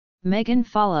Megan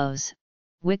follows,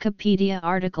 Wikipedia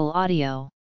article audio.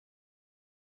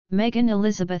 Megan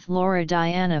Elizabeth Laura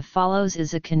Diana Follows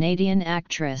is a Canadian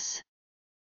actress.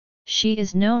 She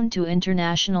is known to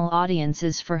international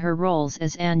audiences for her roles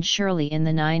as Anne Shirley in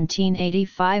the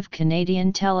 1985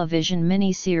 Canadian television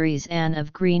miniseries Anne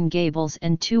of Green Gables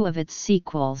and two of its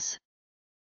sequels.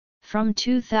 From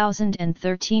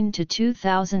 2013 to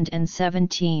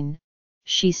 2017,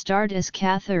 she starred as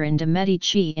Catherine de'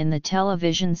 Medici in the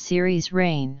television series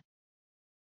Reign.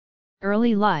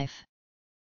 Early life.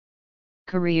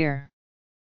 Career.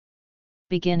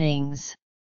 Beginnings.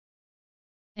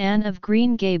 Anne of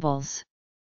Green Gables.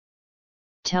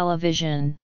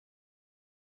 Television.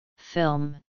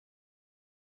 Film.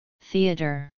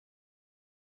 Theatre.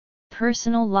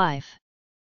 Personal life.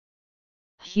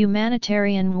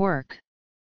 Humanitarian work.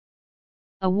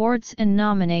 Awards and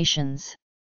nominations.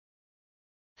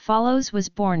 Follows was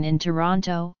born in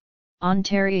Toronto,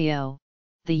 Ontario,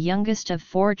 the youngest of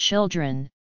 4 children,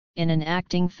 in an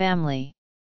acting family.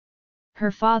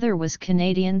 Her father was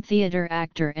Canadian theatre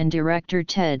actor and director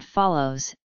Ted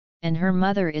Follows, and her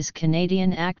mother is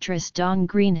Canadian actress Dawn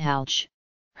Greenhalgh.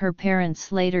 Her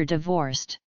parents later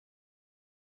divorced.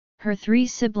 Her 3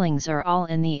 siblings are all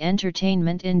in the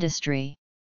entertainment industry.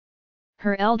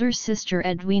 Her elder sister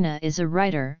Edwina is a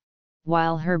writer,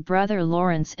 while her brother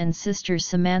Lawrence and sister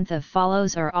Samantha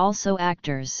Follows are also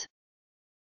actors.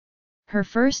 Her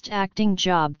first acting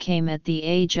job came at the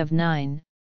age of 9,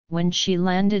 when she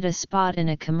landed a spot in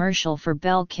a commercial for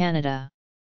Bell Canada.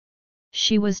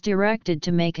 She was directed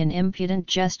to make an impudent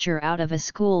gesture out of a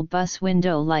school bus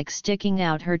window like sticking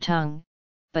out her tongue,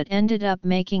 but ended up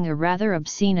making a rather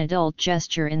obscene adult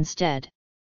gesture instead.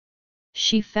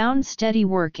 She found steady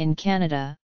work in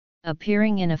Canada,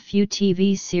 appearing in a few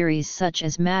TV series such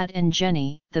as Matt and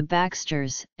Jenny, The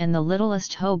Baxters, and The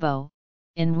Littlest Hobo,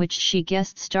 in which she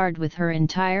guest-starred with her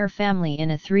entire family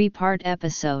in a 3-part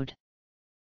episode.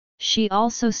 She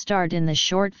also starred in the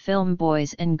short film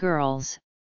Boys and Girls,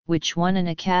 which won an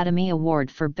Academy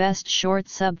Award for Best Short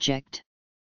Subject.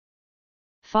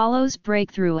 Follows'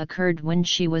 breakthrough occurred when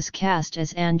she was cast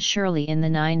as Anne Shirley in the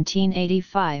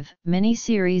 1985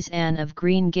 miniseries Anne of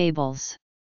Green Gables.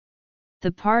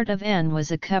 The part of Anne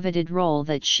was a coveted role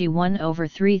that she won over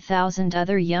 3,000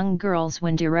 other young girls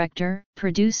when director,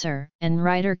 producer, and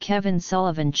writer Kevin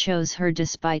Sullivan chose her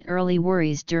despite early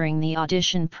worries during the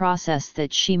audition process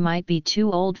that she might be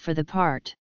too old for the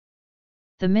part.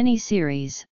 The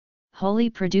miniseries,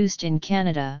 wholly produced in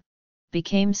Canada,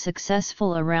 became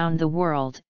successful around the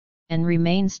world, and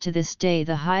remains to this day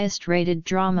the highest-rated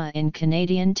drama in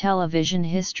Canadian television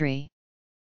history.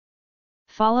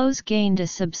 Follows gained a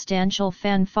substantial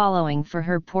fan following for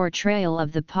her portrayal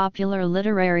of the popular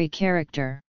literary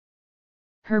character.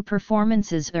 Her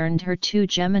performances earned her 2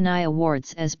 Gemini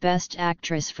Awards as Best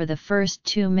Actress for the first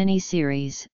 2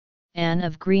 miniseries, Anne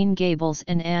of Green Gables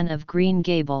and Anne of Green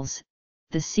Gables,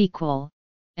 the sequel,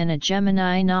 and a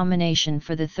Gemini nomination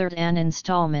for the 3rd Anne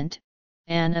installment,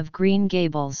 Anne of Green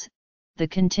Gables, the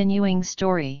continuing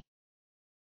story.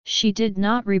 She did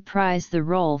not reprise the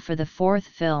role for the 4th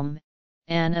film,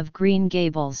 Anne of Green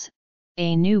Gables,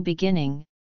 A New Beginning,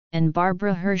 and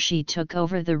Barbara Hershey took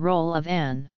over the role of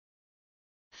Anne.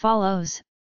 Follows,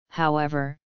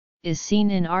 however, is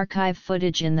seen in archive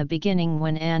footage in the beginning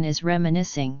when Anne is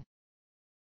reminiscing.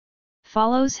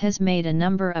 Follows has made a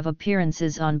number of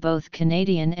appearances on both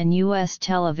Canadian and U.S.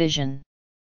 television.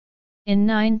 In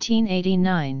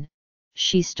 1989,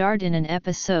 she starred in an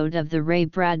episode of the Ray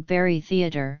Bradbury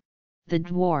Theatre, The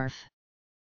Dwarf.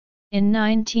 In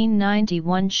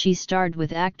 1991 she starred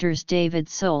with actors David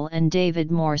Soul and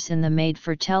David Morse in the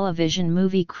made-for-television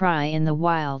movie Cry in the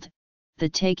Wild, the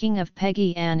taking of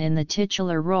Peggy Ann in the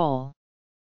titular role.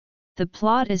 The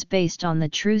plot is based on the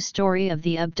true story of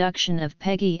the abduction of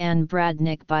Peggy Ann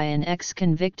Bradnick by an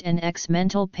ex-convict and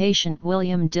ex-mental patient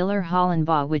William Diller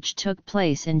Hollenbaugh, which took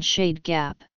place in Shade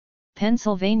Gap,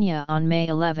 Pennsylvania on May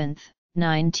 11,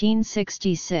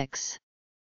 1966.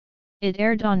 It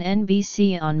aired on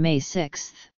NBC on May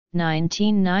 6,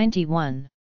 1991.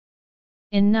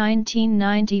 In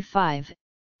 1995,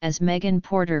 as Megan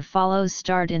Porter Follows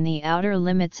starred in the Outer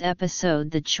Limits episode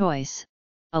The Choice,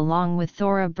 along with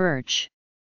Thora Birch.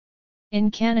 In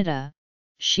Canada,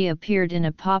 she appeared in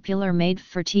a popular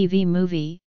made-for-TV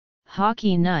movie,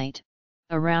 Hockey Night,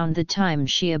 around the time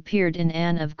she appeared in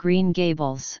Anne of Green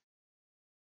Gables.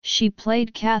 She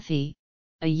played Kathy,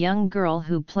 a young girl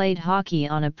who played hockey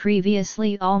on a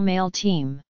previously all-male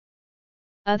team.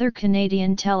 Other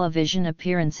Canadian television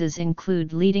appearances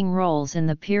include leading roles in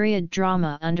the period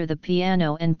drama Under the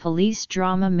Piano and police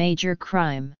drama Major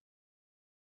Crime.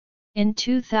 In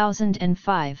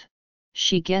 2005,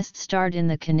 she guest-starred in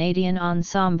the Canadian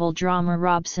ensemble drama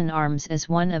Robson Arms as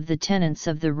one of the tenants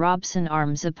of the Robson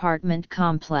Arms apartment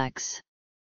complex.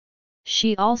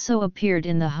 She also appeared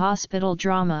in the hospital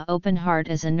drama Open Heart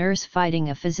as a nurse fighting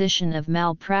a physician of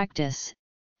malpractice,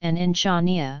 and in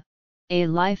Shania, A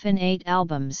Life in 8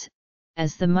 Albums,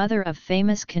 as the mother of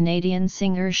famous Canadian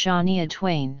singer Shania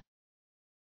Twain.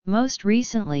 Most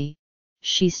recently,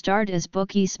 she starred as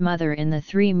Bookie's mother in the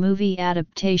 3 movie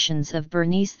adaptations of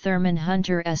Bernice Thurman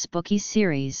Hunter's Bookie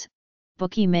series,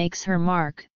 Bookie Makes Her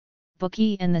Mark,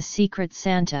 Bookie and the Secret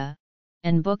Santa,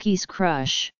 and Bookie's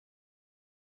Crush.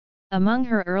 Among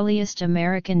her earliest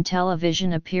American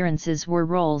television appearances were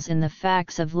roles in The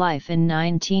Facts of Life in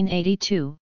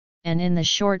 1982, and in the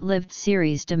short-lived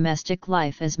series Domestic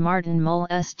Life as Martin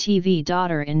Mull's TV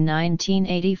daughter in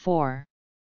 1984.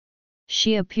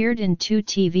 She appeared in 2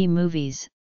 TV movies,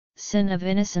 Sin of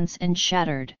Innocence and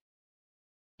Shattered.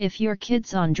 If Your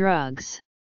Kid's on Drugs.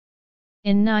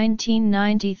 In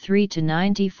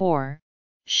 1993–94,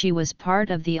 she was part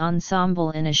of the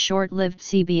ensemble in a short-lived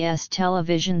CBS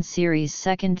television series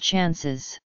Second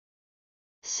Chances.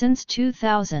 Since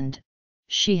 2000,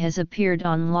 she has appeared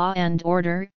on Law &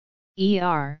 Order,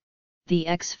 ER, The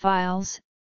X-Files,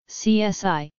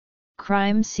 CSI,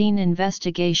 Crime Scene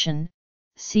Investigation,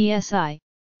 CSI,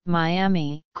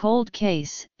 Miami, Cold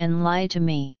Case, and Lie to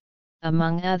Me,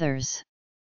 among others.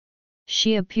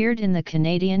 She appeared in the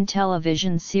Canadian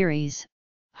television series,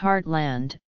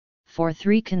 Heartland, for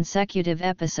 3 consecutive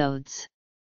episodes.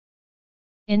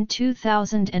 In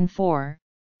 2004,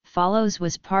 Follows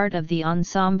was part of the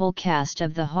ensemble cast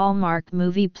of the Hallmark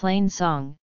movie Plain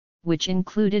Song, which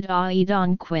included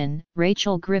Aidan Quinn,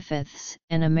 Rachel Griffiths,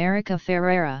 and America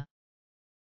Ferrera.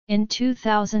 In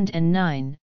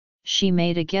 2009, she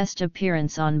made a guest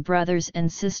appearance on Brothers and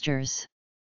Sisters.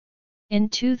 In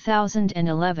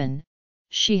 2011,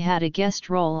 she had a guest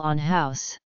role on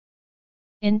House.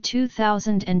 In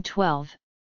 2012,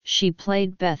 she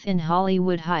played Beth in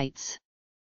Hollywood Heights.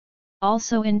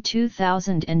 Also in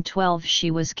 2012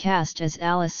 she was cast as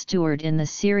Alice Stewart in the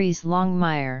series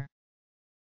Longmire.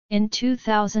 In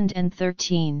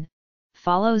 2013,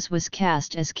 Follows was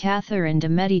cast as Catherine de'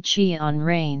 Medici on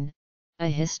Reign, a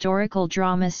historical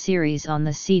drama series on the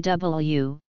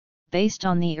CW, based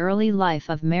on the early life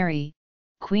of Mary,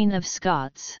 Queen of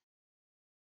Scots.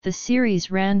 The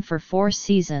series ran for 4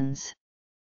 seasons.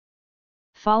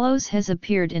 Follows has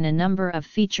appeared in a number of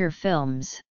feature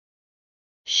films.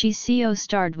 She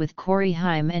co-starred with Corey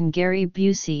Haim and Gary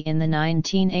Busey in the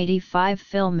 1985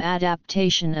 film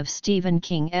adaptation of Stephen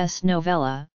King's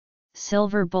novella,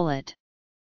 Silver Bullet.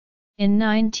 In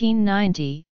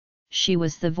 1990, she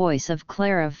was the voice of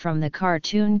Clara from the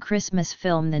cartoon Christmas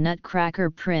film The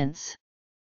Nutcracker Prince.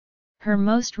 Her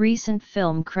most recent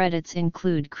film credits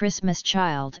include Christmas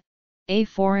Child, A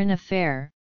Foreign Affair,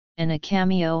 and a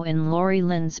cameo in Lori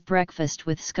Lynn's Breakfast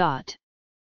with Scott.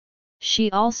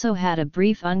 She also had a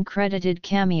brief uncredited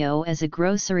cameo as a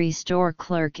grocery store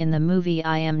clerk in the movie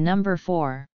I Am Number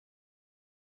 4.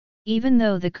 Even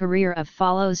though the career of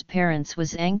Follows' parents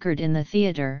was anchored in the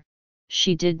theatre,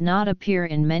 she did not appear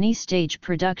in many stage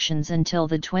productions until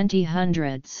the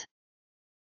 2000s.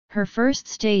 Her first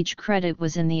stage credit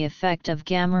was in the effect of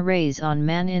gamma rays on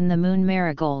Man in the Moon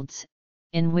Marigolds,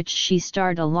 in which she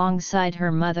starred alongside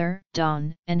her mother,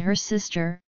 Dawn, and her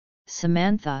sister,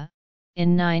 Samantha,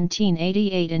 in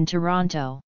 1988 in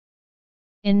Toronto.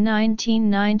 In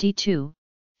 1992,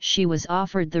 she was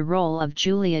offered the role of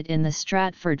Juliet in the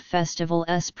Stratford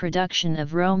Festival's production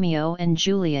of Romeo and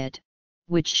Juliet,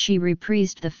 which she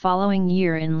reprised the following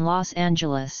year in Los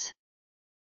Angeles.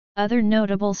 Other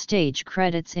notable stage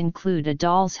credits include A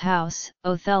Doll's House,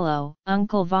 Othello,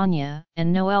 Uncle Vanya,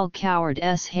 and Noel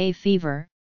Coward's Hay Fever,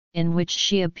 in which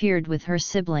she appeared with her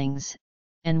siblings,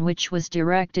 and which was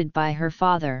directed by her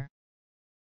father.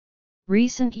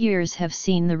 Recent years have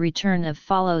seen the return of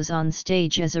Follows on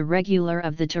stage as a regular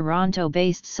of the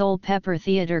Toronto-based Soul Pepper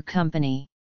Theatre Company.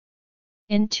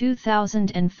 In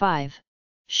 2005,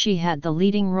 she had the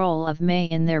leading role of May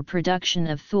in their production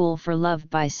of Fool for Love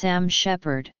by Sam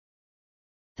Shepard.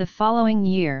 The following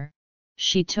year,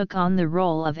 she took on the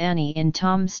role of Annie in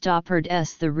Tom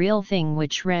Stoppard's The Real Thing,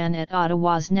 which ran at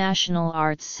Ottawa's National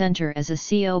Arts Centre as a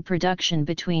CO production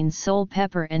between Soul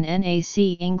Pepper and NAC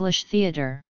English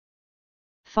Theatre.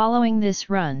 Following this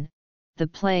run, the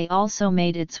play also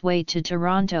made its way to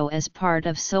Toronto as part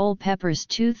of Soul Pepper's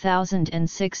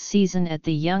 2006 season at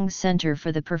the Young Centre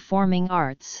for the Performing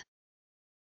Arts.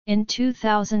 In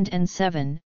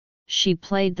 2007, she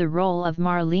played the role of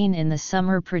Marlene in the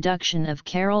summer production of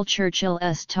Carol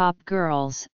Churchill's Top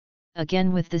Girls,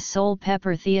 again with the Soul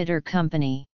Pepper Theatre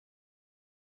Company.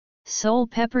 Soul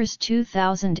Pepper's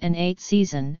 2008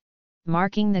 season,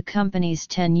 marking the company's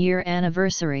 10-year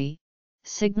anniversary,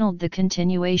 signaled the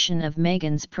continuation of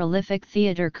Megan's prolific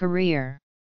theatre career.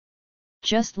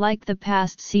 Just like the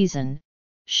past season,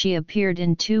 she appeared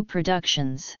in 2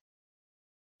 productions.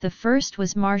 The first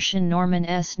was Marcia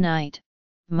Norman's Night,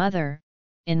 Mother,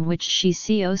 in which she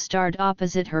co-starred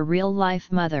opposite her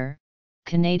real-life mother,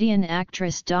 Canadian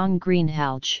actress Dawn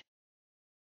Greenhalgh.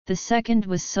 The second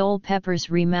was Soul Pepper's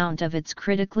remount of its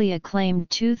critically acclaimed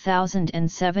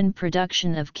 2007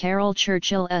 production of Carol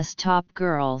Churchill's Top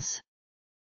Girls.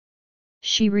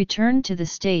 She returned to the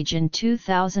stage in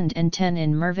 2010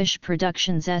 in Mirvish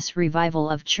Productions' revival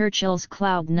of Churchill's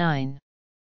Cloud 9.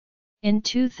 In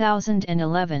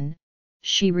 2011,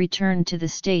 she returned to the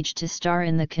stage to star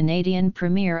in the Canadian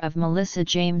premiere of Melissa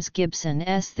James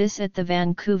Gibson's This at the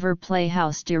Vancouver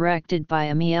Playhouse, directed by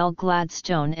Amiel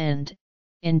Gladstone, and,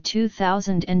 in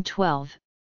 2012,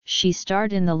 she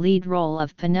starred in the lead role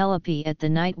of Penelope at the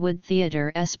Nightwood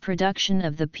Theatre's production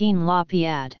of the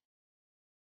Penelopiad.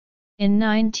 In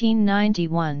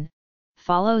 1991,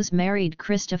 Follows married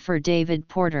Christopher David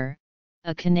Porter,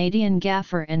 a Canadian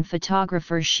gaffer and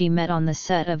photographer she met on the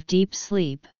set of Deep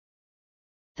Sleep.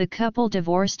 The couple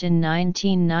divorced in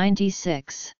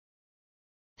 1996.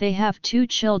 They have 2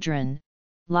 children,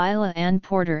 Lila Ann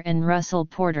Porter and Russell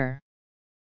Porter.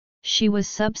 She was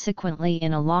subsequently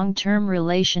in a long-term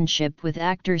relationship with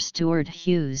actor Stuart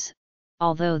Hughes,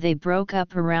 although they broke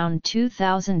up around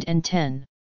 2010.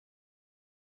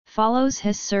 Follows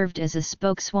has served as a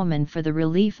spokeswoman for the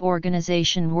relief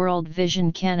organization World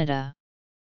Vision Canada.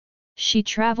 She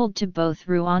traveled to both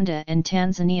Rwanda and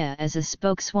Tanzania as a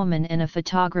spokeswoman and a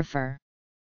photographer.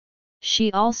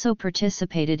 She also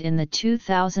participated in the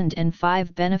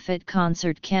 2005 benefit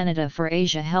concert Canada for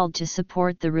Asia, held to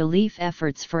support the relief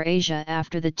efforts for Asia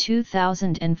after the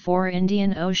 2004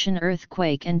 Indian Ocean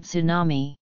earthquake and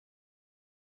tsunami.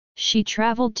 She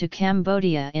traveled to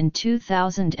Cambodia in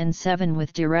 2007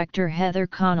 with director Heather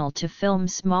Connell to film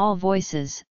Small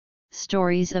Voices,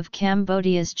 Stories of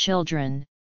Cambodia's Children,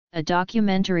 a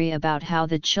documentary about how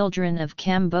the children of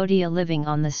Cambodia living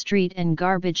on the street and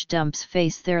garbage dumps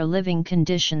face their living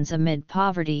conditions amid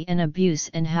poverty and abuse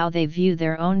and how they view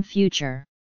their own future.